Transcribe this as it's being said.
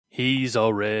He's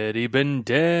already been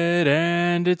dead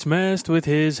and it's messed with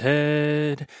his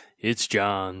head. It's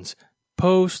John's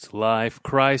post-life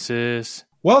crisis.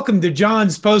 Welcome to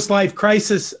John's Post-Life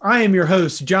Crisis. I am your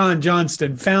host, John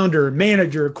Johnston, founder and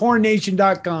manager of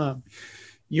CornNation.com,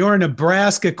 your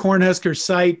Nebraska Cornhusker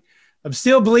site. I'm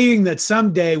still believing that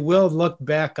someday we'll look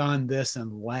back on this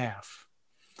and laugh.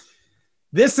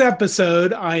 This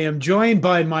episode, I am joined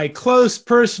by my close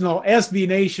personal SB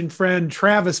Nation friend,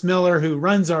 Travis Miller, who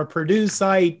runs our Purdue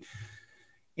site.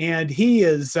 And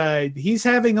he's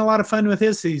having a lot of fun with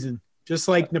his season, just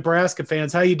like Nebraska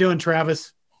fans. How you doing,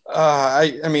 Travis?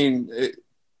 I mean,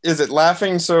 is it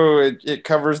laughing so it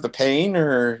covers the pain,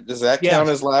 or does that count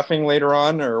as laughing later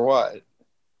on, or what?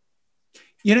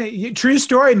 You know, true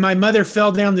story. My mother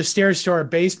fell down the stairs to our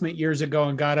basement years ago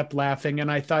and got up laughing,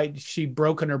 and I thought she'd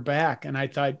broken her back. And I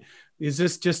thought, is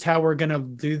this just how we're going to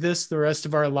do this the rest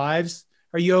of our lives?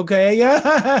 Are you okay?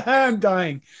 Yeah, I'm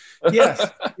dying. Yes.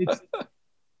 As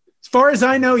far as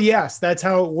I know, yes, that's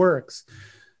how it works.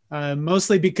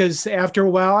 Mostly because after a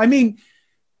while, I mean,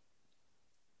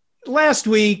 last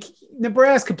week,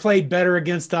 Nebraska played better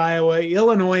against Iowa.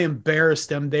 Illinois embarrassed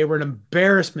them. They were an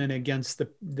embarrassment against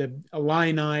the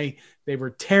Illini. They were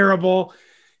terrible.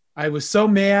 I was so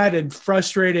mad and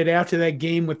frustrated after that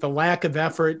game with the lack of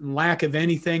effort and lack of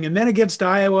anything. And then against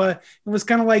Iowa, it was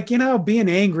kind of like, being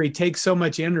angry takes so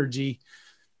much energy.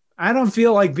 I don't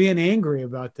feel like being angry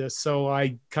about this. So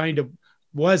I kind of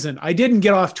wasn't. I didn't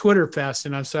get off Twitter fast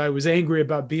enough, so I was angry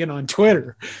about being on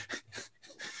Twitter.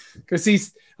 Because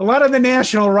a lot of the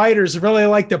national writers really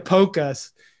like to poke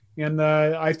us, and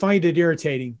I find it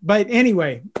irritating. But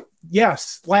anyway,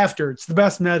 yes, laughter. It's the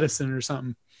best medicine or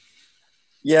something.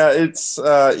 Yeah, it's,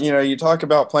 you talk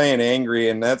about playing angry,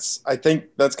 and I think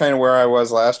that's kind of where I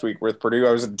was last week with Purdue.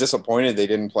 I was disappointed they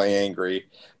didn't play angry.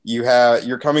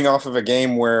 You're coming off of a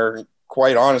game where,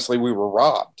 quite honestly, we were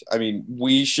robbed. I mean,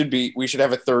 we should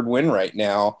have a third win right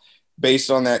now based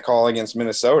on that call against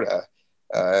Minnesota.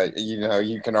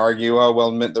 You can argue,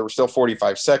 there were still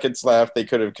 45 seconds left. They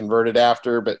could have converted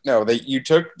after, but no, you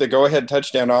took the go-ahead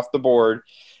touchdown off the board.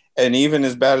 And even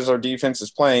as bad as our defense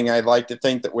is playing, I'd like to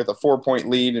think that with a 4-point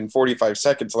lead and 45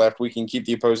 seconds left, we can keep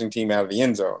the opposing team out of the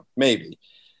end zone, maybe.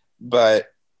 But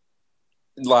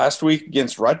last week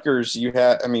against Rutgers,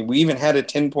 we even had a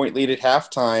 10-point lead at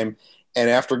halftime. And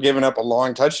after giving up a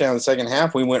long touchdown in the second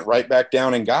half, we went right back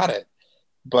down and got it.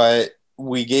 But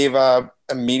we gave up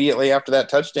immediately after that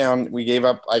touchdown, we gave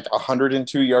up like a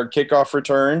 102-yard kickoff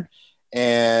return,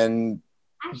 and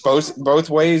both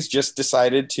ways just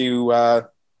decided to,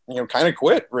 kind of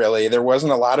quit, really. There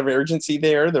wasn't a lot of urgency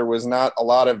there. There was not a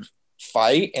lot of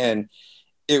fight, and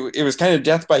it was kind of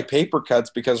death by paper cuts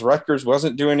because Rutgers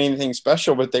wasn't doing anything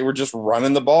special, but they were just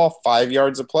running the ball 5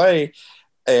 yards of play,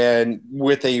 and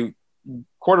with a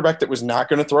quarterback that was not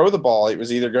going to throw the ball. It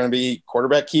was either going to be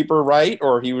quarterback keeper right,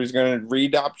 or he was going to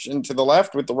read option to the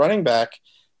left with the running back,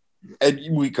 and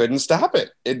we couldn't stop it.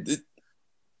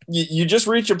 You just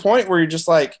reach a point where you're just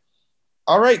like,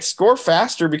 all right, score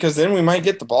faster, because then we might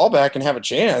get the ball back and have a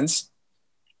chance.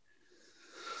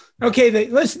 Okay,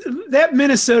 that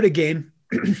Minnesota game,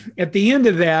 at the end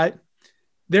of that,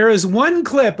 there is one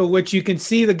clip of which you can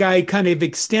see the guy kind of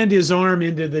extend his arm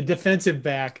into the defensive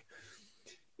back.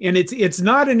 And it's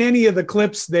not in any of the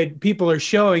clips that people are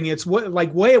showing. It's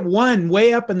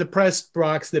way up in the press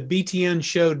box that BTN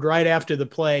showed right after the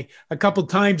play a couple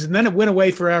times, and then it went away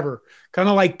forever, kind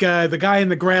of like the guy in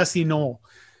the grassy knoll.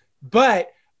 But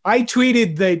I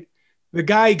tweeted that the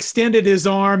guy extended his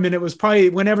arm, and it was probably,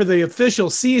 whenever the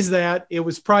official sees that, it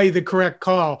was probably the correct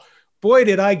call. Boy,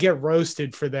 did I get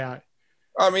roasted for that.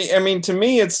 I mean, to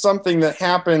me, it's something that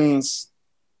happens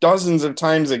dozens of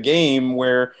times a game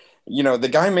where – the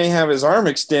guy may have his arm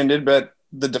extended, but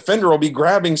the defender will be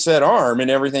grabbing said arm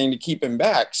and everything to keep him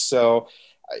back. So,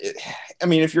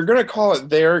 if you're going to call it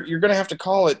there, you're going to have to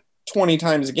call it 20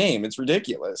 times a game. It's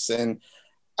ridiculous. And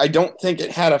I don't think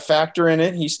it had a factor in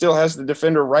it. He still has the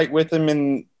defender right with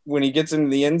him when he gets into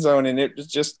the end zone. And it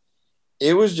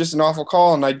was just an awful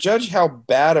call. And I judge how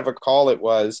bad of a call it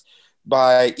was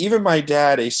by even my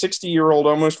dad, a 60-year-old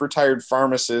almost retired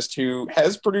pharmacist who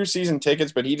has Purdue season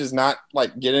tickets, but he does not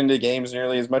get into games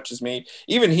nearly as much as me.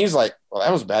 Even he's like, well,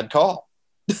 that was a bad call.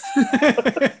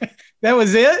 That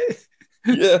was it?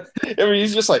 Yeah.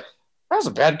 He's just like, that was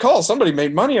a bad call. Somebody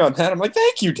made money on that. I'm like,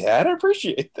 thank you, Dad. I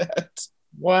appreciate that.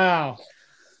 Wow.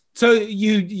 So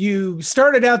you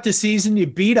started out the season, you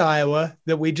beat Iowa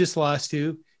that we just lost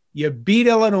to. You beat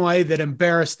Illinois that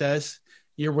embarrassed us.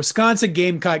 Your Wisconsin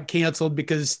game got canceled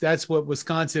because that's what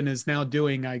Wisconsin is now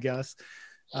doing, I guess.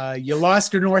 You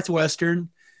lost to Northwestern.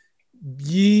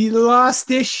 You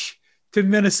lost-ish to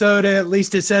Minnesota. At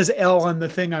least it says L on the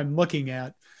thing I'm looking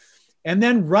at. And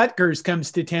then Rutgers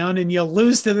comes to town and you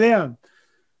lose to them.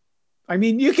 I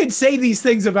mean, you can say these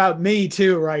things about me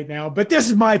too right now, but this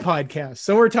is my podcast.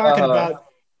 So we're talking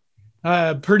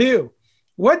about Purdue.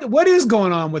 What is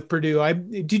going on with Purdue?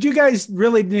 Did you guys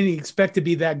really didn't expect to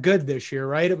be that good this year,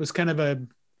 right? It was kind of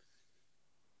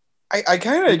I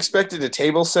kind of expected a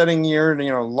table setting year,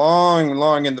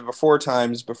 long in the before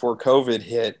times before COVID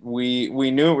hit.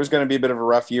 We knew it was going to be a bit of a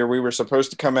rough year. We were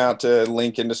supposed to come out to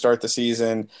Lincoln to start the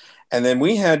season. And then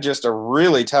we had just a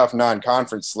really tough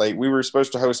non-conference slate. We were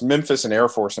supposed to host Memphis and Air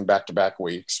Force in back-to-back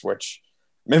weeks, which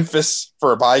Memphis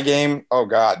for a bye game, oh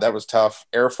God, that was tough.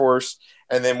 Air Force.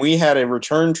 And then we had a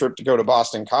return trip to go to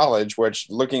Boston College, which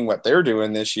looking what they're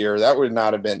doing this year, that would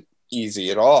not have been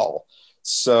easy at all.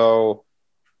 So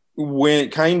when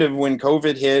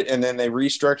COVID hit and then they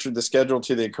restructured the schedule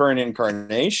to the current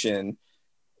incarnation,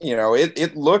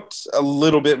 it looked a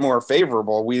little bit more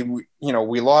favorable. We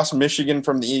lost Michigan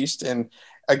from the East. And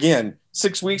again,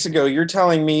 6 weeks ago, you're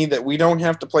telling me that we don't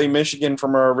have to play Michigan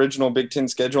from our original Big Ten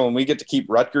schedule and we get to keep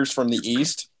Rutgers from the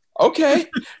East. Okay,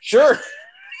 sure.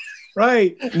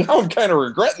 Right. Now I'm kind of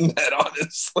regretting that,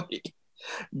 honestly.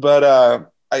 But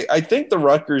I think the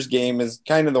Rutgers game is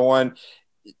kind of the one.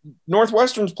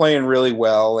 Northwestern's playing really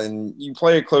well, and you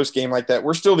play a close game like that.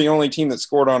 We're still the only team that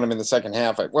scored on them in the second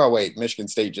half. Well, wait, Michigan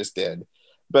State just did.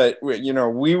 But,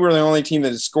 we were the only team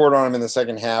that had scored on them in the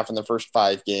second half in the first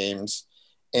 5 games.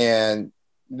 And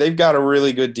they've got a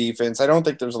really good defense. I don't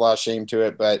think there's a lot of shame to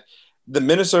it, but the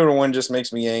Minnesota one just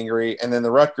makes me angry. And then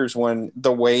the Rutgers one,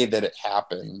 the way that it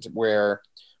happened, where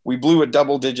we blew a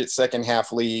double-digit second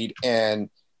half lead,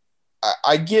 and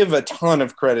I give a ton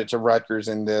of credit to Rutgers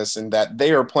in this, and that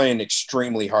they are playing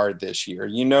extremely hard this year.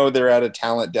 They're at a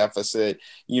talent deficit.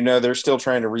 They're still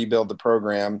trying to rebuild the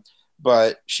program,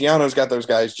 but Schiano's got those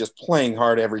guys just playing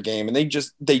hard every game, and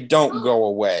they don't go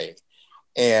away.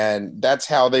 And that's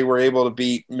how they were able to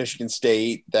beat Michigan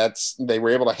State. They were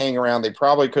able to hang around. They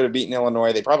probably could have beaten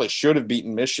Illinois. They probably should have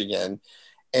beaten Michigan.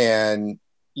 And,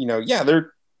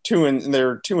 they're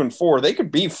 2-4. They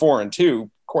could be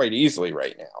 4-2 quite easily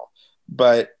right now.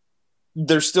 But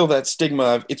there's still that stigma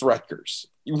of it's Rutgers.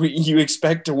 You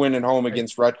expect to win at home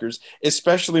against Rutgers,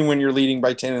 especially when you're leading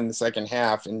by 10 in the second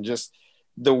half. And just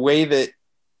the way that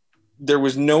there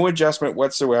was no adjustment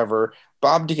whatsoever.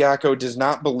 Bob Diaco does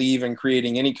not believe in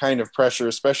creating any kind of pressure,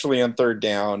 especially on third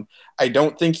down. I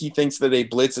don't think he thinks that a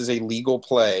blitz is a legal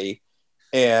play.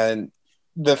 And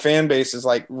the fan base is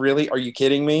like, really? Are you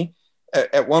kidding me?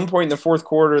 At one point in the fourth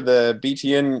quarter, the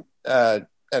BTN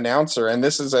announcer, and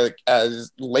this is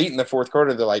as late in the fourth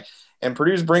quarter, they're like, and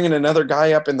Purdue's bringing another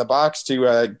guy up in the box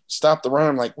to stop the run.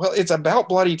 I'm like, well, it's about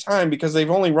bloody time because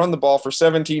they've only run the ball for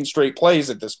 17 straight plays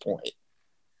at this point.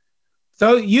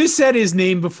 So you said his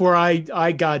name before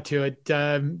I got to it.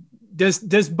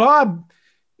 Does Bob,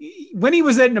 when he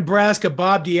was at Nebraska,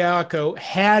 Bob Diaco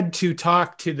had to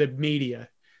talk to the media?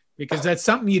 Because that's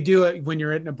something you do when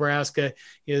you're at Nebraska,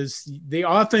 is the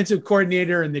offensive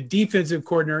coordinator and the defensive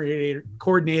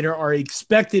coordinator are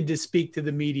expected to speak to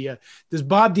the media. Does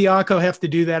Bob Diaco have to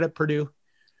do that at Purdue?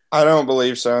 I don't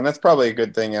believe so. And that's probably a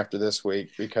good thing after this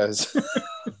week, because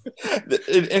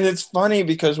and it's funny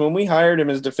because when we hired him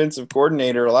as defensive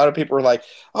coordinator, a lot of people were like,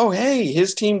 oh, hey,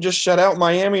 his team just shut out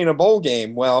Miami in a bowl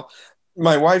game. Well,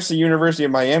 my wife's a University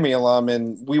of Miami alum,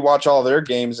 and we watch all their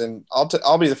games. And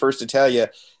I'll be the first to tell you,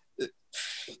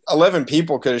 11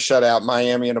 people could have shut out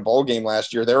Miami in a bowl game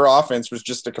last year. Their offense was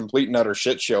just a complete and utter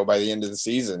shit show by the end of the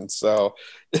season. So,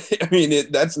 I mean,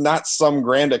 that's not some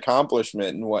grand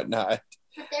accomplishment and whatnot.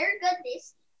 But they're good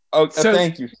this. Oh,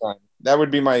 thank you, son. That would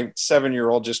be my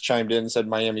 7-year-old just chimed in and said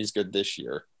Miami's good this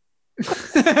year.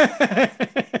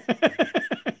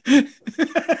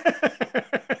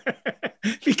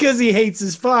 Because he hates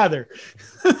his father.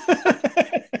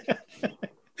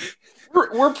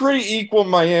 We're pretty equal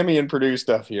Miami and Purdue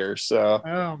stuff here. So,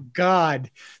 oh God,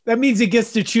 that means he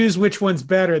gets to choose which one's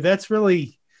better. That's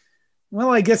really, well,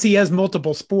 I guess he has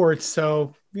multiple sports,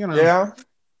 so yeah.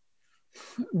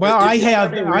 Well, I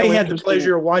had the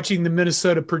pleasure of watching the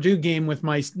Minnesota Purdue game with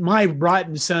my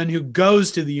rotten son, who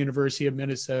goes to the University of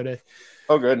Minnesota.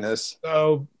 Oh goodness!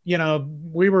 So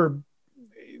we were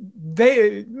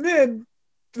the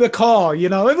call.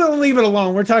 We'll leave it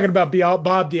alone. We're talking about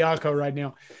Bob Diaco right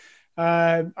now.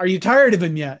 Are you tired of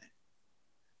him yet?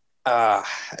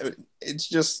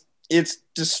 It's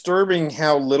disturbing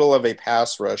how little of a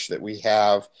pass rush that we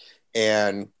have.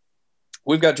 And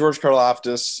we've got George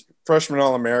Karlaftis, freshman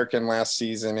All-American last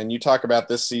season. And you talk about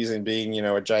this season being,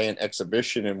 a giant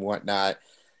exhibition and whatnot.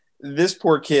 This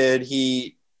poor kid,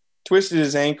 he twisted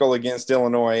his ankle against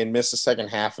Illinois and missed the second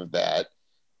half of that.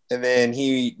 And then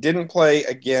he didn't play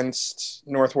against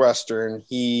Northwestern.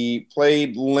 He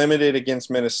played limited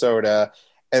against Minnesota.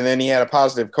 And then he had a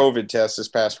positive COVID test this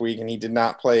past week, and he did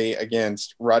not play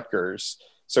against Rutgers.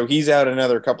 So he's out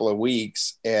another couple of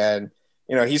weeks. And,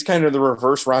 he's kind of the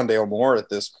reverse Rondale Moore at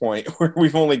this point, where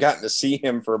we've only gotten to see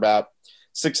him for about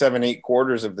 6, 7, 8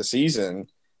 quarters of the season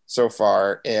so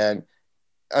far. And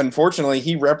unfortunately,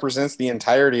 he represents the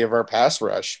entirety of our pass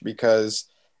rush because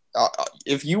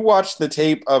if you watch the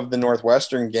tape of the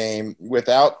Northwestern game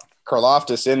without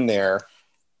Karlaftis in there,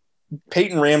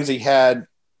 Peyton Ramsey had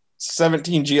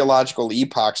 17 geological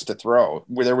epochs to throw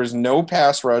where there was no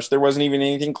pass rush. There wasn't even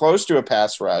anything close to a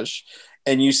pass rush.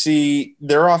 And you see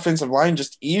their offensive line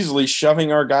just easily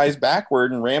shoving our guys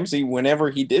backward. And Ramsey,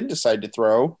 whenever he did decide to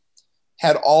throw,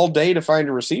 had all day to find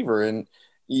a receiver. And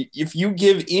if you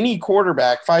give any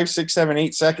quarterback 5, 6, 7,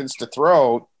 8 seconds to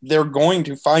throw, they're going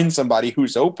to find somebody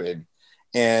who's open.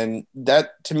 And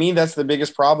that, to me, that's the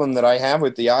biggest problem that I have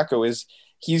with Diaco is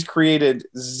he's created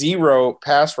zero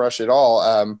pass rush at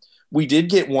all. We did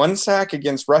get 1 sack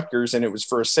against Rutgers, and it was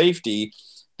for a safety.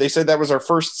 They said that was our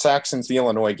first sack since the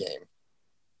Illinois game.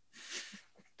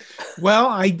 Well,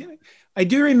 I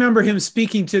do remember him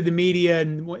speaking to the media,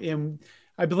 and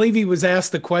I believe he was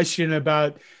asked the question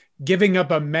about giving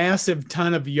up a massive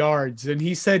ton of yards. And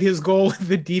he said his goal with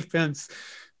the defense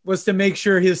was to make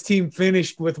sure his team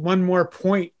finished with 1 more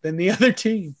point than the other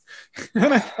team.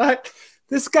 And I thought,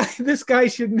 this guy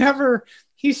should never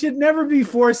be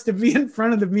forced to be in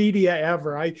front of the media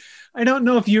ever. I don't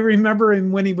know if you remember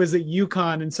him when he was at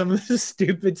UConn and some of the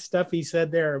stupid stuff he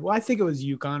said there. Well, I think it was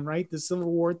UConn, right? The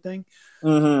Civil War thing.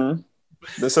 Mm-hmm.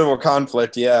 The civil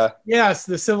conflict. Yeah. Yes.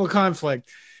 The civil conflict.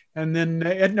 And then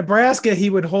at Nebraska, he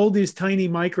would hold his tiny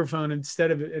microphone in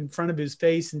front of his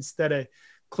face instead of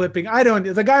clipping.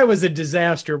 The guy was a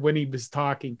disaster when he was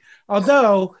talking,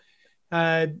 although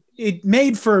it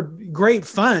made for great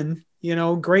fun,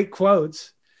 great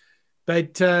quotes.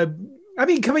 But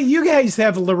you guys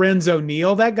have Lorenzo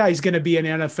Neal. That guy's going to be an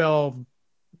NFL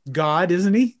god,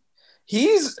 isn't he?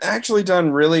 He's actually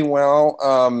done really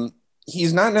well.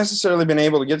 He's not necessarily been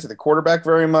able to get to the quarterback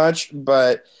very much,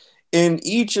 but in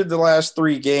each of the last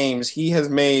 3 games, he has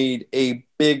made a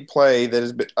big play that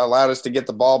has allowed us to get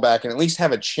the ball back and at least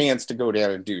have a chance to go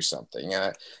down and do something.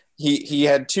 He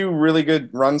had 2 really good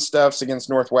run stuffs against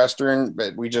Northwestern,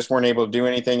 but we just weren't able to do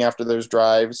anything after those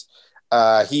drives.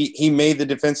 He made the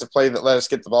defensive play that let us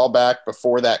get the ball back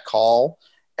before that call.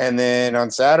 And then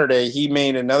on Saturday, he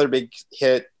made another big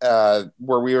hit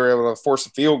where we were able to force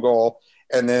a field goal.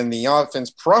 And then the offense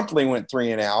promptly went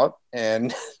 3 and out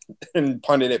and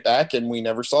punted it back, and we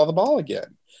never saw the ball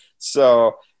again.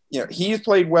 So, he's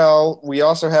played well. We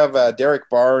also have Derek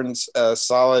Barnes, a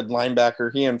solid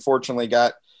linebacker. He unfortunately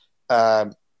got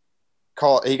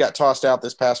he got tossed out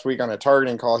this past week on a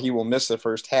targeting call. He will miss the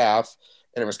first half,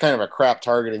 and it was kind of a crap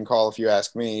targeting call if you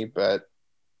ask me, but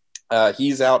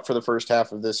he's out for the first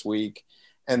half of this week.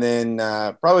 And then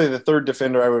probably the third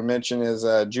defender I would mention is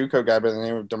a JUCO guy by the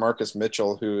name of DeMarcus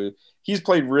Mitchell, who he's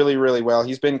played really, really well.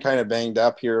 He's been kind of banged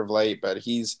up here of late, but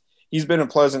he's been a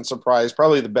pleasant surprise,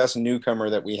 probably the best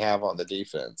newcomer that we have on the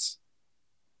defense.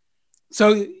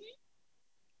 So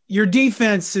your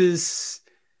defense is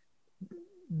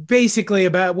basically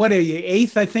about, what are you,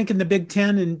 8th, I think, in the Big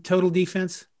Ten in total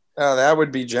defense? That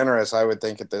would be generous, I would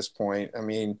think, at this point. I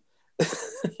mean,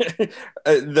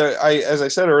 as I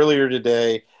said earlier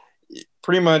today,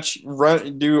 pretty much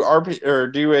do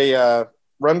a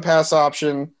run pass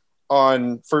option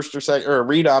on first or second, or a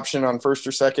read option on first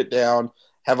or second down,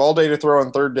 have all day to throw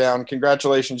on third down.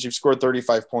 Congratulations, you've scored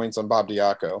 35 points on Bob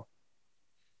Diaco.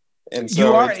 And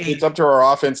so it's up to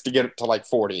our offense to get it to like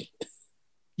 40.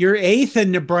 You're 8th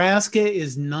and Nebraska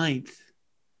is 9th.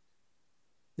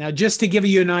 Now, just to give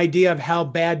you an idea of how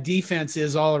bad defense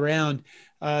is all around,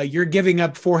 you're giving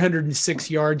up 406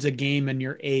 yards a game and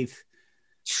you're 8th.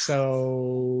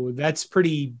 So that's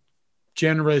pretty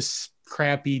generous,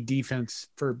 crappy defense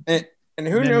for. And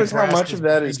who knows how much of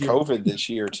that is COVID this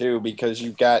year too, because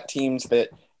you've got teams that,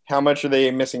 how much are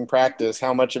they missing practice?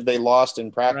 How much have they lost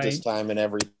in practice time and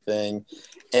everything?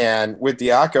 And with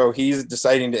Diaco, he's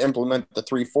deciding to implement the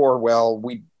 3-4. Well,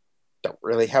 we don't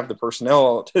really have the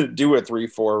personnel to do a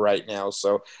 3-4 right now.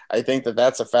 So I think that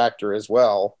that's a factor as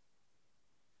well.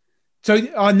 So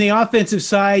on the offensive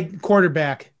side,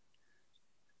 quarterback.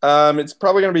 It's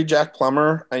probably going to be Jack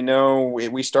Plummer. I know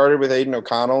we started with Aiden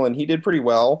O'Connell, and he did pretty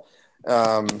well.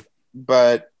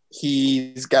 But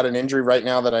he's got an injury right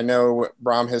now that I know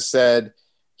Brom has said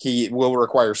he will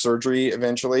require surgery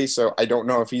eventually. So I don't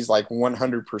know if he's like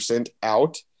 100%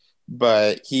 out.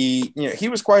 but he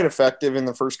was quite effective in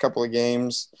the first couple of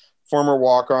games. Former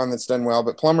walk-on that's done well,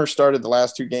 but Plummer started the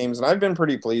last 2 games, and I've been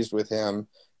pretty pleased with him.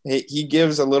 He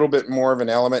gives a little bit more of an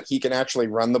element. He can actually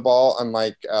run the ball,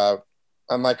 unlike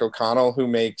O'Connell, who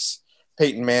makes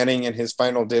Peyton Manning in his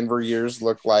final Denver years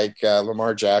look like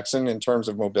Lamar Jackson in terms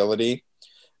of mobility.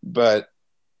 But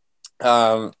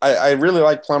I really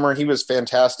like Plummer. He was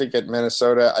fantastic at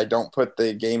Minnesota. I don't put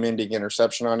the game-ending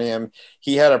interception on him.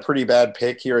 He had a pretty bad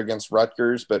pick here against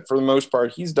Rutgers, but for the most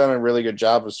part, he's done a really good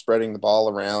job of spreading the ball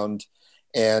around.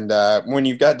 And when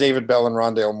you've got David Bell and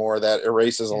Rondale Moore, that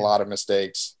erases a lot of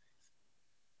mistakes.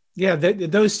 Yeah,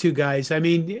 those 2 guys. I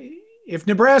mean, if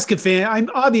Nebraska I'm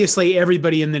obviously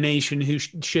everybody in the nation who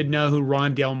should know who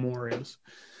Rondale Moore is.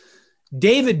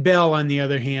 David Bell, on the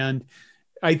other hand,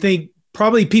 I think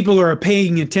probably people who are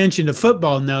paying attention to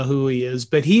football know who he is,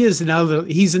 but he is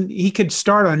he could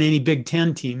start on any Big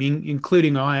Ten team,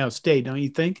 including Ohio State, don't you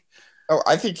think? Oh,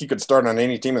 I think he could start on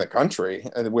any team in the country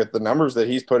with the numbers that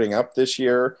he's putting up this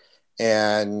year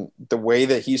and the way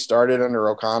that he started under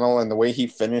O'Connell and the way he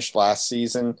finished last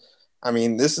season. I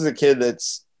mean, this is a kid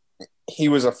he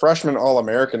was a freshman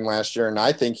All-American last year, and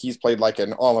I think he's played like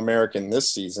an All-American this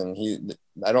season.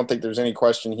 I don't think there's any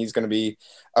question he's going to be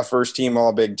a first-team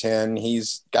All-Big Ten.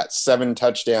 He's got 7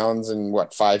 touchdowns in,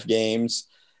 5 games?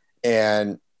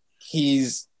 And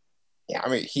he's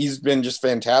been just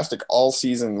fantastic all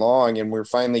season long, and we're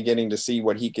finally getting to see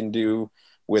what he can do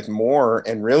with Moore.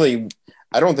 And really,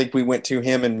 I don't think we went to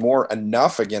him and Moore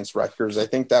enough against Rutgers. I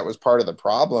think that was part of the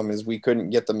problem is we couldn't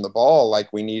get them the ball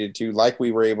like we needed to, like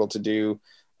we were able to do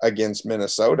against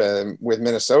Minnesota. And with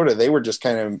Minnesota, they were just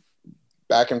kind of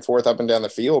back and forth up and down the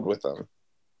field with them.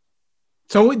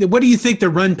 So what do you think the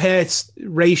run-pass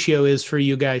ratio is for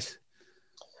you guys?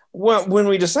 Well, when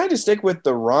we decide to stick with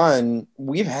the run,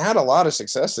 we've had a lot of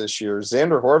success this year.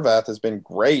 Xander Horvath has been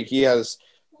great. He has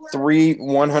 3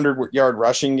 100-yard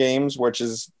rushing games, which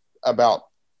is about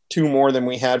 2 more than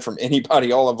we had from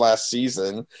anybody all of last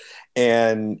season.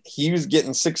 And he was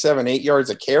getting 6, 7, 8 yards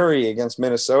a carry against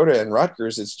Minnesota and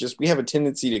Rutgers. It's just, we have a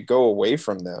tendency to go away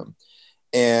from them.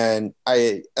 And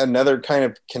another kind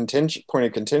of point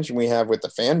of contention we have with the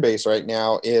fan base right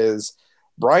now is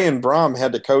Brian Brom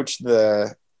had to coach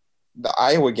the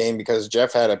Iowa game because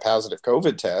Jeff had a positive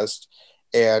COVID test,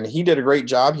 and he did a great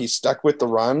job. He stuck with the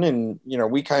run, and,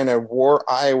 we kind of wore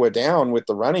Iowa down with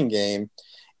the running game.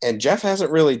 And Jeff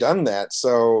hasn't really done that.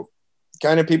 So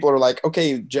kind of people are like,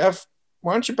 okay, Jeff,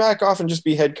 why don't you back off and just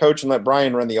be head coach and let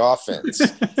Brian run the offense?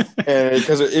 And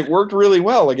because it worked really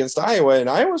well against Iowa, and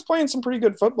Iowa's playing some pretty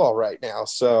good football right now.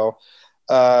 So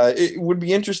it would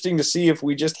be interesting to see if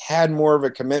we just had more of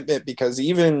a commitment, because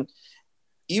even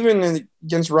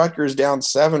against Rutgers down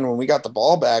 7, when we got the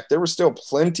ball back, there was still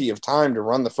plenty of time to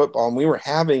run the football, and we were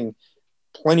having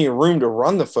plenty of room to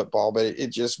run the football, but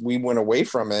we went away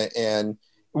from it. And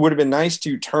it would have been nice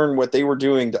to turn what they were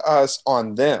doing to us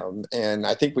on them. And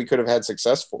I think we could have had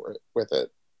success with it.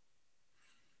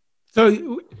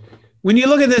 So when you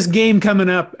look at this game coming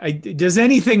up, does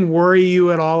anything worry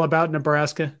you at all about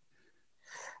Nebraska?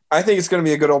 I think it's going to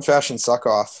be a good old fashioned suck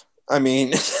off. I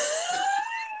mean,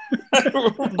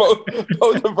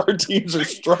 both of our teams are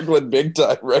struggling big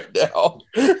time right now.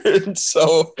 And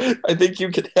so I think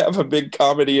you could have a big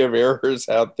comedy of errors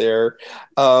out there.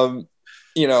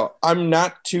 I'm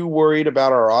not too worried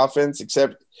about our offense,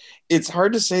 except it's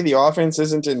hard to say the offense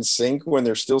isn't in sync when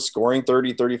they're still scoring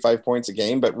 30, 35 points a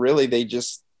game, but really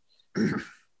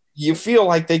you feel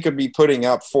like they could be putting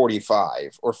up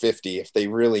 45 or 50 if they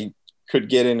really could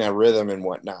get in a rhythm and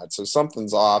whatnot. So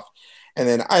something's off. And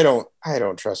then I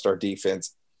don't trust our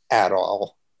defense at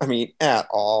all. I mean, at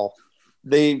all.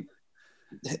 Minnesota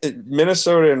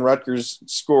and Rutgers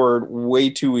scored way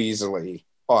too easily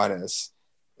on us.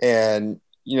 And,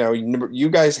 you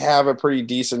guys have a pretty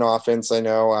decent offense. I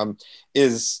know.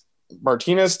 Is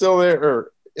Martinez still there,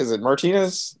 or is it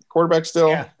Martinez quarterback still?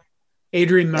 Yeah.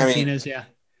 Adrian Martinez. Yeah.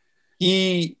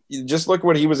 He just look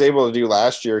what he was able to do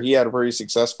last year. He had a pretty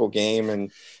successful game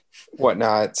and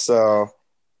whatnot. So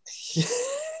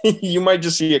you might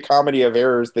just see a comedy of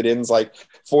errors that ends like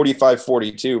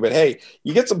 45-42, but hey,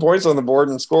 you get some points on the board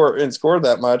and score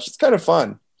that much. It's kind of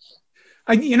fun.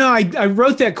 I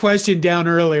wrote that question down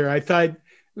earlier. I thought,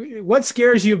 what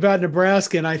scares you about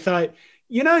Nebraska? And I thought,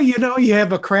 you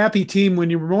have a crappy team when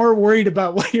you're more worried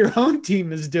about what your own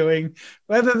team is doing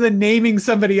rather than naming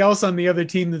somebody else on the other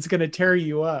team that's going to tear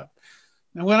you up.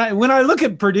 And when I look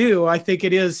at Purdue, I think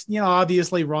it is,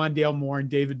 obviously Rondale Moore and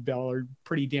David Bell are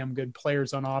pretty damn good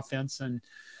players on offense. And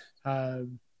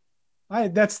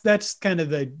that's kind of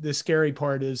the scary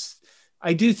part is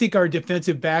I do think our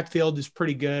defensive backfield is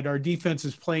pretty good. Our defense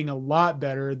is playing a lot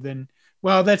better than,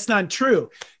 well, that's not true.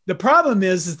 The problem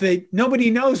is that nobody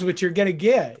knows what you're going to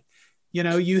get. You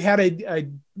know, you had a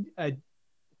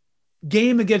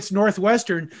game against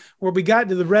Northwestern where we got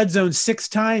to the red zone 6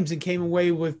 times and came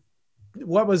away with,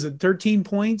 what was it, 13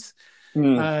 points?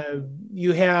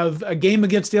 You have a game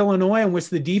against Illinois in which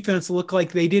the defense looked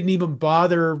like they didn't even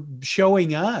bother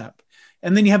showing up.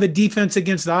 And then you have a defense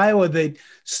against Iowa that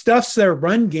stuffs their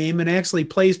run game and actually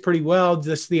plays pretty well.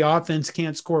 Just the offense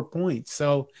can't score points.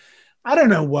 So I don't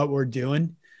know what we're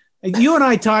doing. You and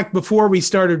I talked before we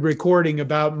started recording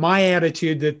about my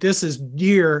attitude that this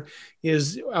year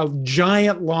is a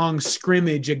giant long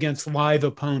scrimmage against live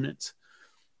opponents.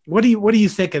 What do you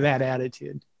think of that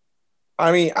attitude?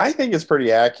 I mean, I think it's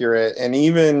pretty accurate. And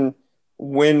even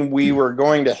when we were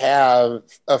going to have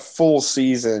a full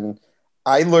season,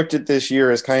 I looked at this year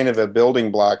as kind of a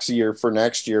building blocks year for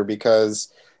next year,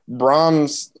 because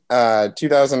Brahms'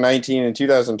 2019 and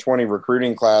 2020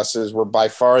 recruiting classes were by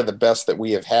far the best that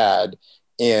we have had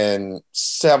in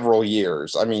several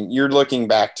years. I mean, you're looking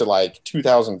back to like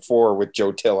 2004 with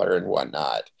Joe Tiller and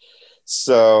whatnot.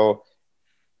 So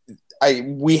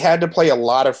we had to play a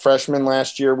lot of freshmen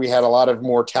last year. We had a lot of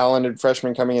more talented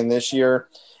freshmen coming in this year.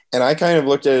 And I kind of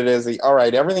looked at it as all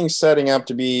right, everything's setting up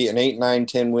to be an 8, 9,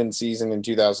 10 win season in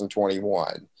 2021.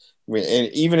 I mean, and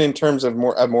even in terms of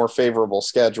a more favorable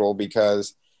schedule,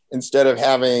 because instead of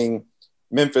having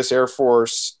Memphis Air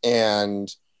Force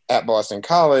and at Boston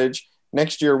College,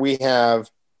 next year we have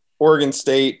Oregon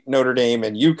State, Notre Dame,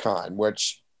 and UConn,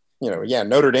 which,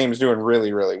 Notre Dame is doing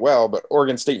really, really well, but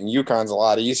Oregon State and UConn's a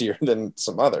lot easier than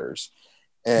some others.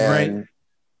 And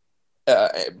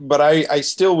right. But I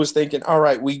still was thinking, all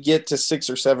right, we get to 6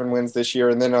 or 7 wins this year,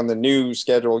 and then on the new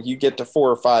schedule, you get to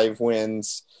 4 or 5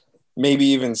 wins, maybe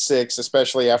even 6,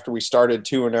 especially after we started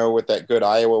 2-0 with that good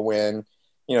Iowa win.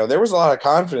 There was a lot of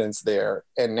confidence there,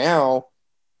 and now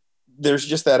there's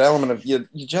just that element of you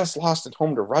just lost at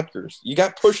home to Rutgers. You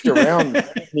got pushed around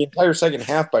the entire second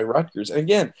half by Rutgers. And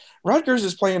again, Rutgers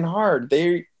is playing hard.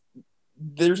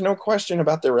 There's no question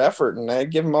about their effort, and I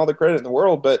give them all the credit in the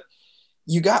world, but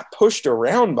you got pushed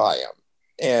around by them.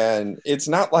 And it's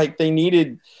not like they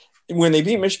needed – when they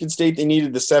beat Michigan State, they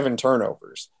needed the 7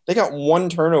 turnovers. They got 1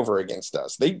 turnover against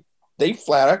us. They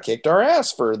flat out kicked our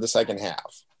ass for the second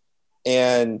half.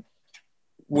 And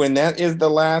when that is the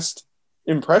last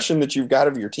impression that you've got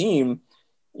of your team,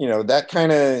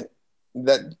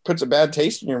 that puts a bad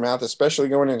taste in your mouth, especially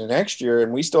going into next year.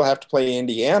 And we still have to play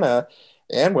Indiana.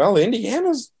 And, well,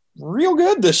 Indiana's real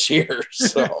good this year.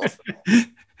 So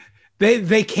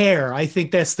They care. I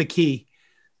think that's the key.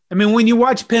 I mean, when you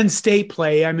watch Penn State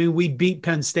play, I mean, we beat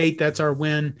Penn State. That's our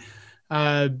win.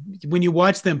 When you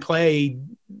watch them play,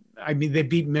 I mean, they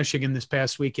beat Michigan this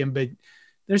past weekend, but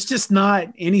there's just not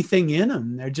anything in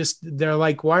them. They're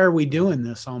like, why are we doing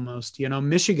this almost?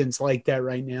 Michigan's like that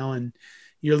right now. And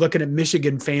you're looking at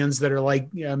Michigan fans that are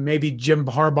like, maybe Jim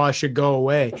Harbaugh should go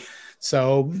away.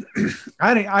 So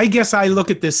I guess I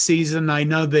look at this season. I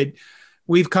know that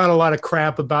we've caught a lot of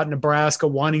crap about Nebraska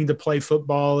wanting to play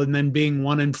football and then being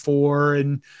 1-4,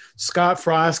 and Scott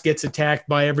Frost gets attacked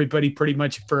by everybody pretty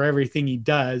much for everything he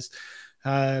does.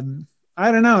 I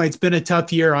don't know. It's been a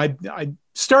tough year. I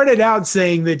started out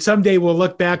saying that someday we'll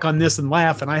look back on this and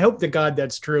laugh, and I hope to God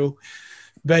that's true.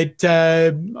 But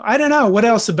I don't know. What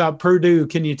else about Purdue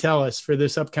can you tell us for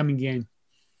this upcoming game?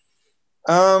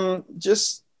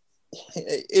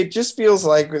 It just feels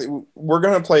like we're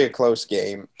going to play a close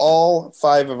game. All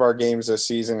 5 of our games this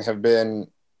season have been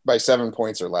by 7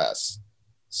 points or less.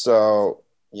 So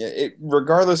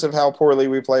regardless of how poorly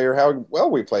we play or how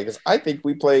well we play, because I think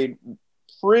we played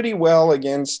pretty well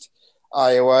against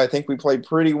Iowa. I think we played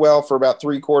pretty well for about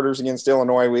 3 quarters against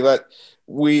Illinois. We let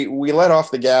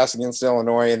off the gas against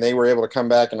Illinois, and they were able to come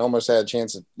back and almost had a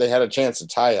chance to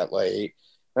tie it late.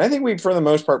 And I think we, for the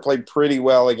most part, played pretty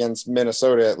well against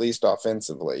Minnesota, at least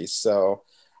offensively. So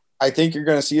I think you're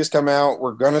going to see us come out.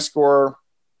 We're going to score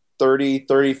 30,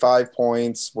 35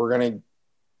 points. We're going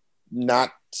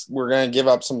to give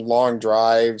up some long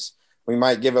drives. We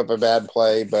might give up a bad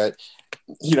play, but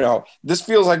this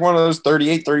feels like one of those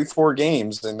 38, 34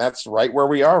 games, and that's right where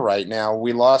we are right now.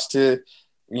 We lost to,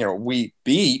 we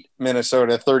beat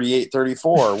Minnesota 38,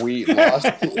 34. We lost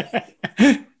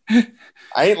to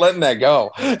I ain't letting that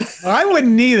go. I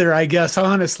wouldn't either, I guess,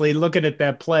 honestly, looking at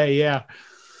that play. Yeah.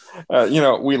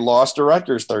 We lost to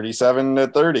Rutgers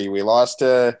 37-30.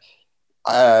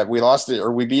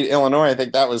 We beat Illinois. I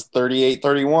think that was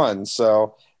 38-31.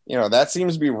 So, that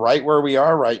seems to be right where we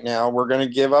are right now. We're going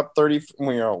to give up 30.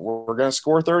 We're going to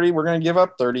score 30. We're going to give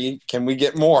up 30. Can we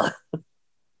get more?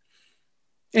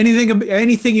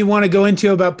 Anything you want to go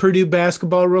into about Purdue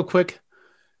basketball real quick?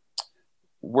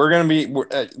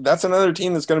 That's another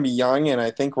team that's going to be young, and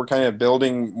I think we're kind of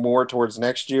building more towards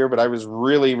next year, but I was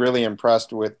really, really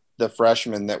impressed with the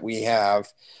freshmen that we have.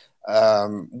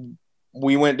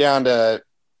 We went down to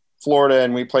Florida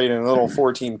and we played in a little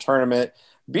 4-team tournament,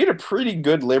 beat a pretty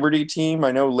good Liberty team.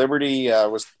 I know Liberty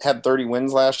had 30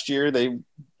 wins last year. They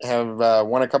have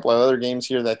won a couple of other games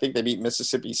here. I think they beat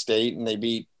Mississippi State and they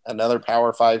beat another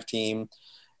Power 5 team.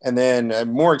 And then a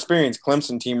more experienced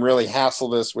Clemson team really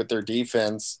hassled us with their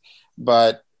defense.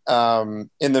 But in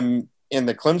the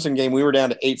Clemson game, we were down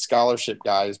to 8 scholarship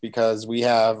guys because we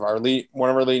have one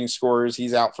of our leading scorers.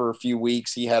 He's out for a few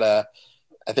weeks. He had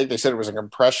I think they said it was a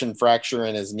compression fracture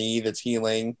in his knee that's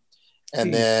healing.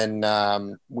 And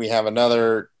then we have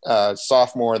another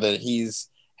sophomore that he's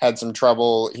had some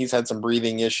trouble. He's had some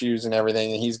breathing issues and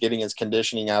everything, and he's getting his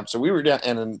conditioning up. So we were down,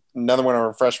 and another one of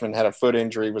our freshmen had a foot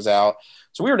injury, was out.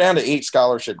 So we were down to 8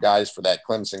 scholarship guys for that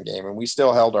Clemson game, and we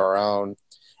still held our own.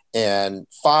 And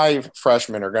 5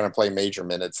 freshmen are going to play major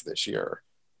minutes this year.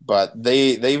 But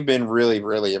they've been really,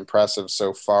 really impressive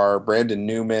so far. Brandon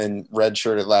Newman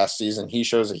redshirted last season. He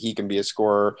shows that he can be a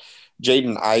scorer.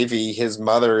 Jaden Ivey, his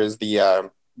mother is the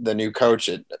new coach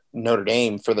at Notre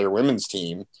Dame for their women's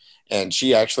team. And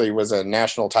she actually was a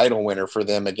national title winner for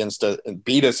them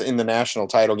beat us in the national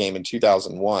title game in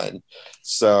 2001.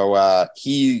 So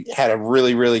he had a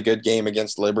really, really good game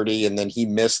against Liberty. And then he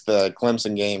missed the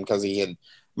Clemson game because he had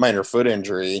minor foot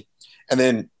injury. And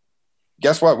then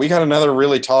guess what? We got another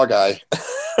really tall guy,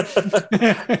 Zach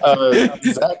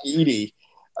Edey.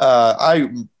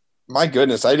 My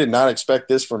goodness, I did not expect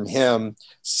this from him.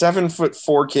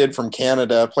 7'4" kid from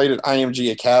Canada, played at IMG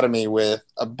Academy with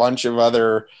a bunch of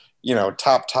other,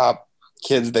 top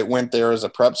kids that went there as a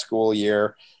prep school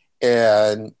year.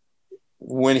 And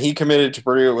when he committed to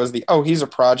Purdue, it was he's a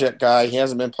project guy. He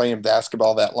hasn't been playing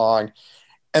basketball that long.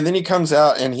 And then he comes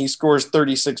out and he scores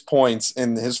 36 points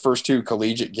in his first 2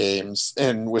 collegiate games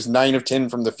and was 9 of 10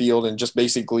 from the field and just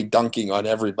basically dunking on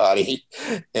everybody.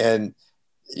 And,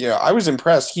 I was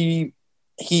impressed. He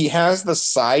has the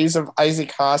size of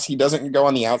Isaac Haas. He doesn't go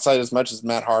on the outside as much as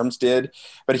Matt Harms did,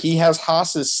 but he has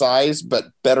Haas's size, but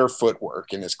better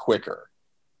footwork and is quicker.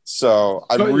 So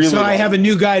I have a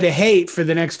new guy to hate for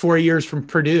the next 4 years from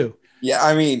Purdue. Yeah.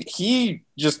 I mean,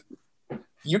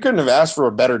 you couldn't have asked for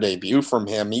a better debut from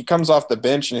him. He comes off the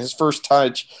bench and his first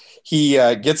touch, he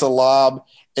gets a lob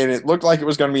and it looked like it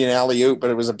was going to be an alley-oop, but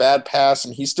it was a bad pass.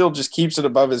 And he still just keeps it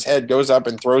above his head, goes up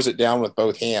and throws it down with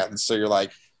both hands. So you're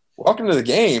like, welcome to the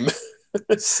game.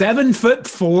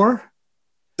 7'4"?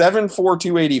 7'4",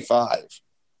 285.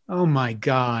 Oh my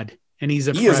God. And he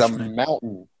freshman. Is a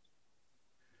mountain.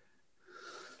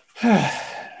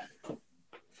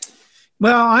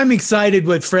 Well, I'm excited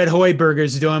what Fred Hoiberger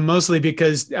is doing, mostly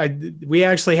because we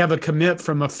actually have a commit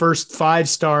from a first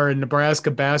 5-star in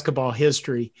Nebraska basketball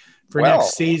history for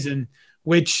next season,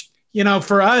 which,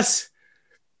 for us,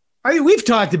 we've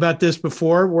talked about this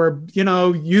before where,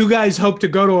 you guys hope to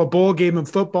go to a bowl game in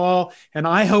football, and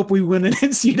I hope we win an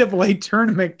NCAA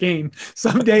tournament game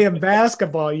someday in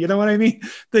basketball. You know what I mean?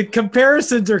 The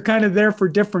comparisons are kind of there for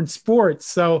different sports.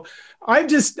 So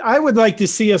I would like to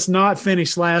see us not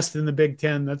finish last in the Big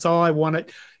Ten. That's all I want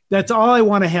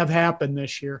to have happen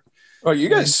this year. Well, you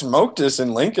guys smoked us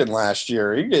in Lincoln last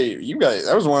year. You guys,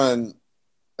 that was one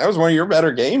of your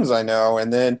better games, I know.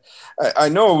 And then I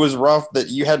know it was rough that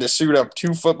you had to suit up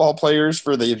 2 football players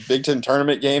for the Big Ten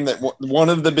tournament game, that one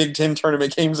of the Big Ten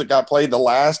tournament games that got played, the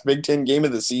last Big Ten game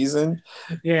of the season.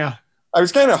 Yeah. I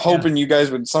was kind of hoping you guys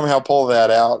would somehow pull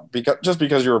that out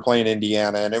because you were playing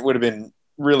Indiana, and it would have been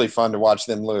really fun to watch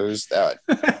them lose that.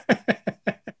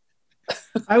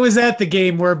 I was at the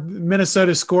game where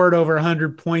Minnesota scored over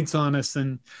 100 points on us,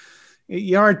 and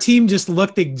our team just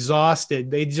looked exhausted.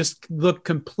 They just looked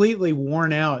completely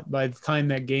worn out by the time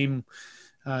that game,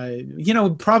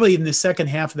 probably in the second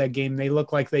half of that game, they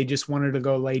looked like they just wanted to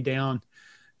go lay down.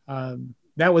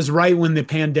 That was right when the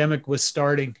pandemic was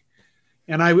starting.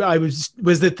 And I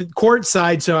was at the court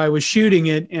side, so I was shooting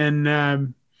it.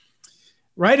 And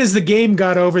right as the game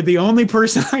got over, the only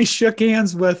person I shook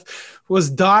hands with was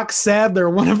Doc Sadler,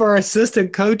 one of our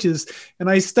assistant coaches. And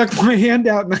I stuck my hand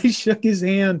out and I shook his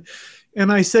hand. And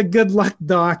I said, "Good luck,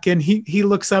 Doc." And he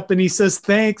looks up and he says,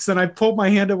 "Thanks." And I pulled my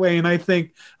hand away and I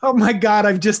think, oh my God,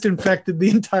 I've just infected the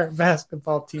entire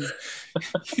basketball team.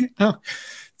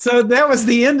 So that was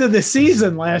the end of the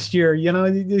season last year.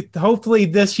 Hopefully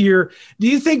this year, do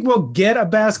you think we'll get a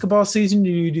basketball season? Or do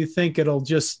you think it'll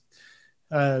just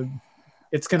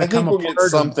it's going I to come think we'll get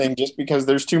apart. something just because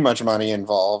there's too much money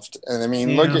involved. And I mean,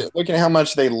 Yeah. look at how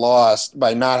much they lost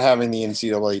by not having the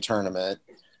NCAA tournament.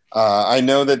 I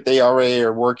know that they already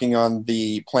are working on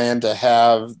the plan to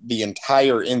have the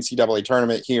entire NCAA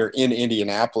tournament here in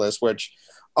Indianapolis, which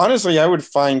honestly I would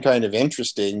find kind of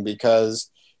interesting because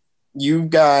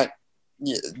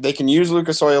they can use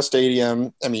Lucas Oil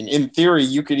Stadium. I mean, in theory,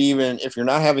 you could even, if you're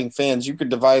not having fans, you could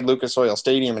divide Lucas Oil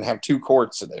Stadium and have 2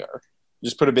 courts there.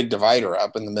 Just put a big divider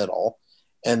up in the middle.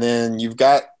 And then you've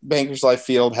got Bankers Life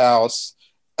Fieldhouse.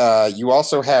 You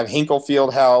also have Hinkle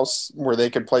Fieldhouse where they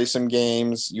could play some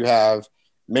games. You have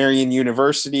Marian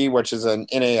University, which is an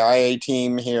NAIA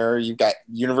team here. You've got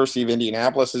University of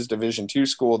Indianapolis's Division II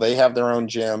school. They have their own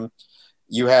gym.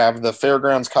 You have the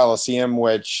Fairgrounds Coliseum,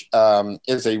 which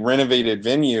is a renovated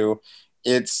venue.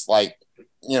 It's like,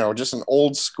 just an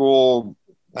old school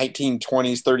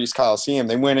 1920s, 30s Coliseum.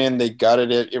 They went in, they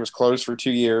gutted it. It was closed for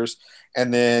 2 years.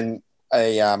 And then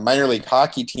a minor league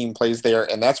hockey team plays there,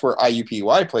 and that's where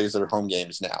IUPUI plays their home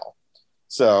games now.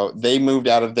 So they moved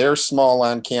out of their small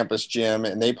on-campus gym,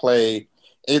 and they play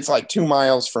 – it's like 2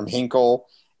 miles from Hinkle.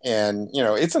 And,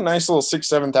 it's a nice little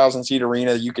 7,000 seat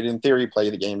arena. You could, in theory, play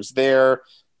the games there.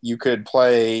 You could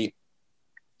play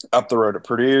up the road at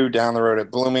Purdue, down the road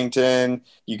at Bloomington.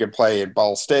 You could play at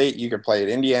Ball State. You could play at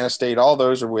Indiana State. All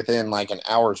those are within like an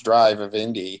hour's drive of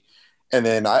Indy. And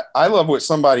then I love what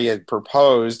somebody had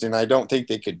proposed, and I don't think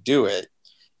they could do it,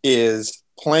 is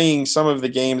playing some of the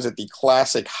games at the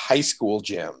classic high school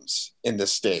gyms in the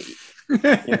state.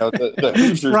 The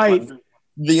Hoosiers right. One.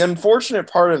 The unfortunate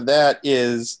part of that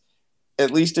is,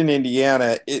 at least in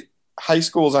Indiana, high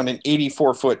school is on an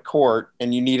 84-foot court,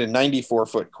 and you need a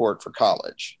 94-foot court for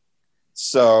college.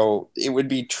 So it would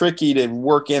be tricky to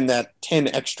work in that 10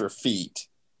 extra feet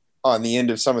on the end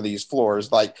of some of these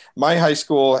floors. Like my high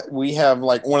school, we have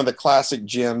like one of the classic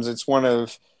gyms. It's one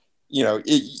of,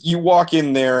 you walk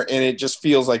in there and it just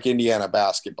feels like Indiana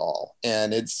basketball,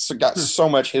 and it's got so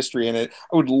much history in it.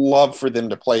 I would love for them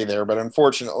to play there, but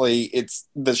unfortunately it's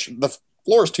the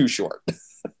floor is too short.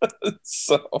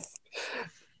 So,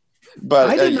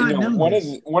 but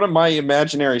one of my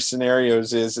imaginary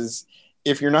scenarios is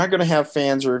if you're not going to have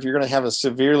fans, or if you're going to have a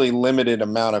severely limited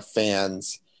amount of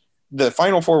fans, the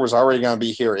Final Four was already going to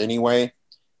be here anyway.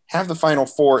 Have the Final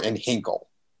Four in Hinkle.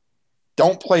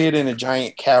 Don't play it in a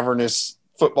giant cavernous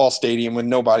football stadium with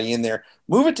nobody in there.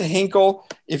 Move it to Hinkle.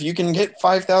 If you can get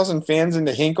 5,000 fans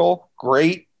into Hinkle,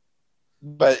 great.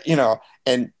 But,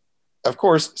 and of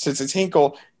course, since it's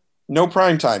Hinkle, no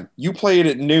prime time. You play it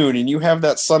at noon and you have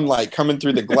that sunlight coming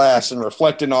through the glass and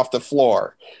reflecting off the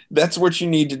floor. That's what you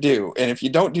need to do. And if you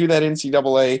don't do that,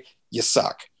 NCAA, you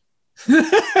suck.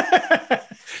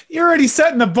 You're already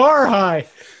setting the bar high.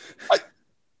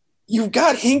 You've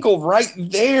got Hinkle right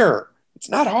there. It's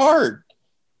not hard.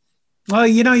 Well,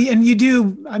 and you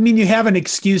do. I mean, you have an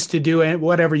excuse to do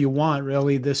whatever you want,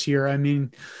 really, this year. I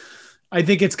mean, I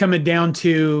think it's coming down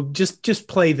to just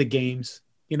play the games.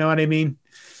 You know what I mean?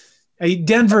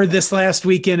 Denver this last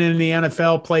weekend in the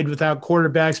NFL played without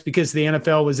quarterbacks because the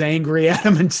NFL was angry at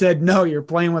them and said, "No, you're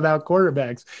playing without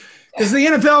quarterbacks." Because the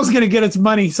NFL is going to get its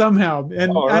money somehow,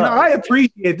 and I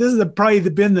appreciate this. Has probably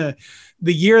been the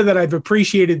year that I've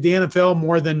appreciated the NFL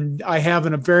more than I have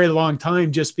in a very long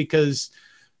time, just because,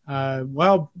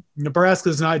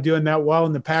 Nebraska's not doing that well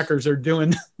and the Packers are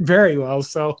doing very well.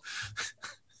 So,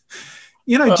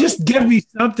 just give me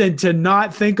something to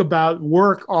not think about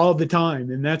work all the time.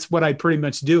 And that's what I pretty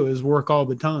much do, is work all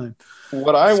the time.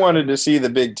 What I wanted to see the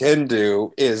Big Ten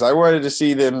do is I wanted to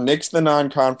see them nix the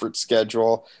non-conference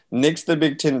schedule, nix the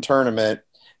Big Ten tournament,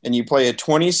 and you play a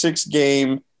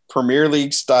 26-game Premier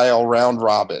League style round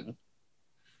robin.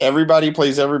 Everybody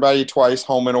plays everybody twice,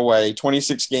 home and away,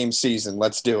 26-game season.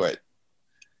 Let's do it.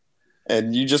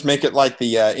 And you just make it like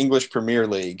the English Premier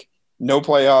League. No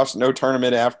playoffs, no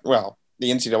tournament the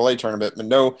NCAA tournament, but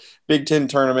no Big Ten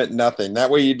tournament, nothing.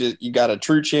 That way you got a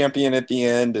true champion at the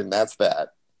end, and that's that.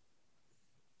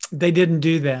 They didn't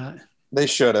do that. They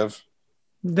should have.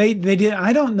 They did.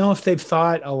 I don't know if they've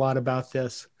thought a lot about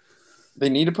this. They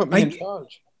need to put me in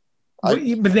charge. But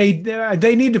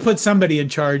they need to put somebody in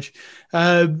charge.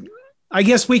 I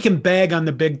guess we can bag on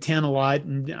the Big Ten a lot,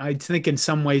 and I think in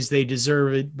some ways they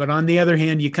deserve it. But on the other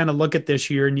hand, you kind of look at this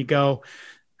year and you go,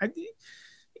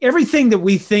 everything that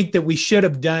we think that we should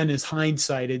have done is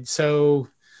hindsighted. So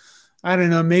I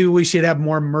don't know, maybe we should have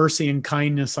more mercy and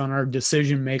kindness on our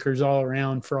decision makers all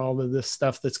around for all of this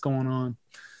stuff that's going on.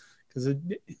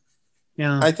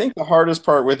 I think the hardest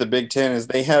part with the Big Ten is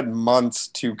they had months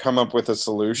to come up with a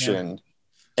solution,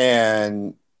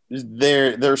 and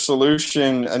their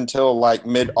solution until like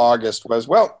mid-August was,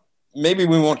 well, maybe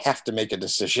we won't have to make a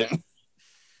decision.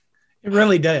 It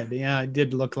really did. Yeah, it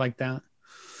did look like that.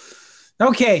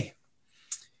 Okay.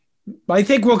 I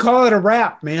think we'll call it a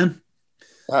wrap, man.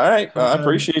 All right. Well, I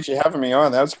appreciate you having me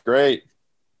on. That's great.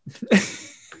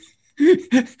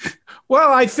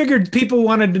 Well, I figured people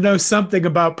wanted to know something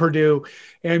about Purdue.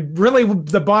 And really,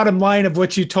 the bottom line of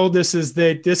what you told us is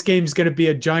that this game's going to be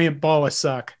a giant ball of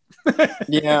suck.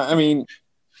 Yeah, I mean,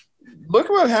 look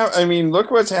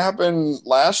what's happened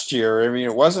last year. I mean,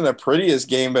 it wasn't the prettiest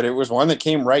game, but it was one that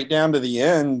came right down to the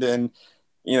end. And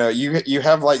you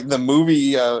have like the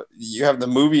movie. You have the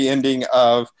movie ending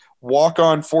of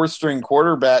walk-on fourth-string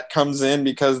quarterback comes in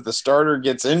because the starter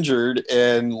gets injured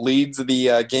and leads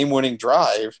the game-winning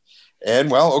drive.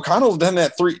 And well, O'Connell did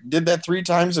that three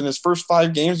times in his first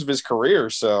 5 games of his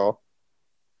career. So,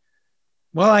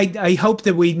 well, I hope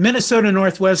that Minnesota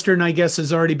Northwestern, I guess,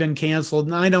 has already been canceled,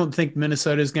 and I don't think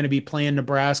Minnesota is going to be playing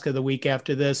Nebraska the week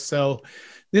after this. So,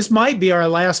 this might be our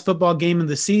last football game of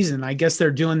the season. I guess they're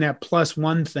doing that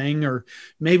 +1 thing, or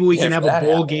maybe we can have a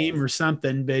bowl game or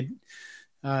something. But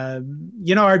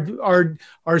our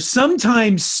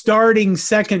sometimes starting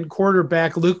second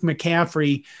quarterback Luke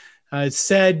McCaffrey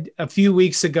said a few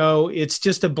weeks ago, it's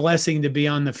just a blessing to be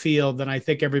on the field. And I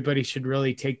think everybody should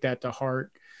really take that to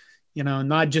heart,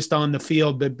 not just on the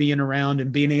field, but being around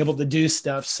and being able to do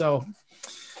stuff. So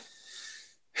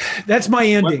that's my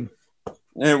ending.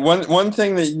 One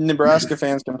thing that Nebraska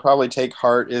fans can probably take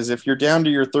heart is if you're down to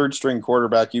your third string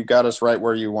quarterback, you've got us right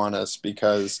where you want us,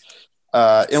 because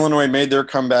Illinois made their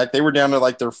comeback. They were down to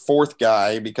like their 4th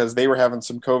guy because they were having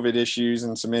some COVID issues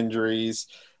and some injuries.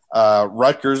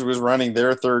 Rutgers was running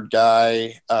their 3rd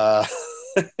guy.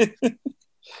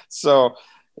 So,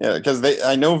 yeah, because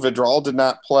I know Vidral did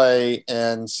not play,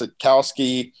 and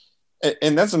Sikowski,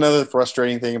 and that's another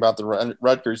frustrating thing about the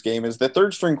Rutgers game, is the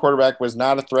third string quarterback was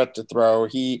not a threat to throw.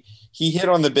 He hit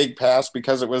on the big pass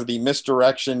because it was the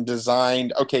misdirection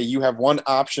designed. Okay, you have one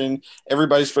option.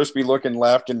 Everybody's supposed to be looking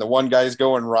left, and the one guy's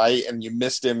going right, and you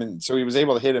missed him, and so he was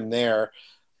able to hit him there.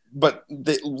 But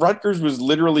Rutgers was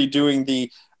literally doing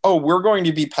we're going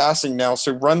to be passing now,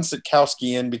 so run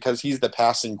Sikowski in because he's the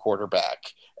passing quarterback.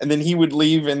 And then he would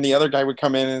leave and the other guy would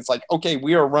come in and it's like, okay,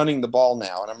 we are running the ball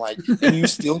now. And I'm like, and you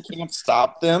still can't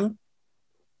stop them?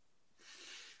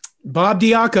 Bob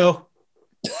Diaco.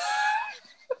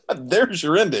 There's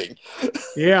your ending.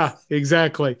 Yeah,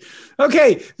 exactly.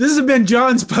 Okay, this has been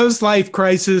John's Post-Life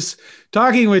Crisis,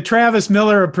 talking with Travis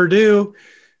Miller of Purdue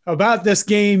about this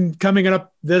game coming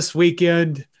up this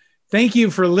weekend. Thank you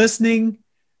for listening.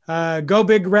 Go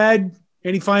Big Red.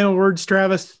 Any final words,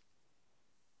 Travis?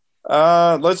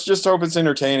 Let's just hope it's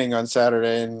entertaining on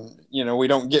Saturday, and we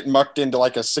don't get mucked into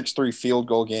like a 6-3 field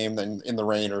goal game in the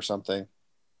rain or something.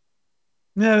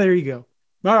 Yeah, there you go.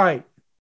 All right.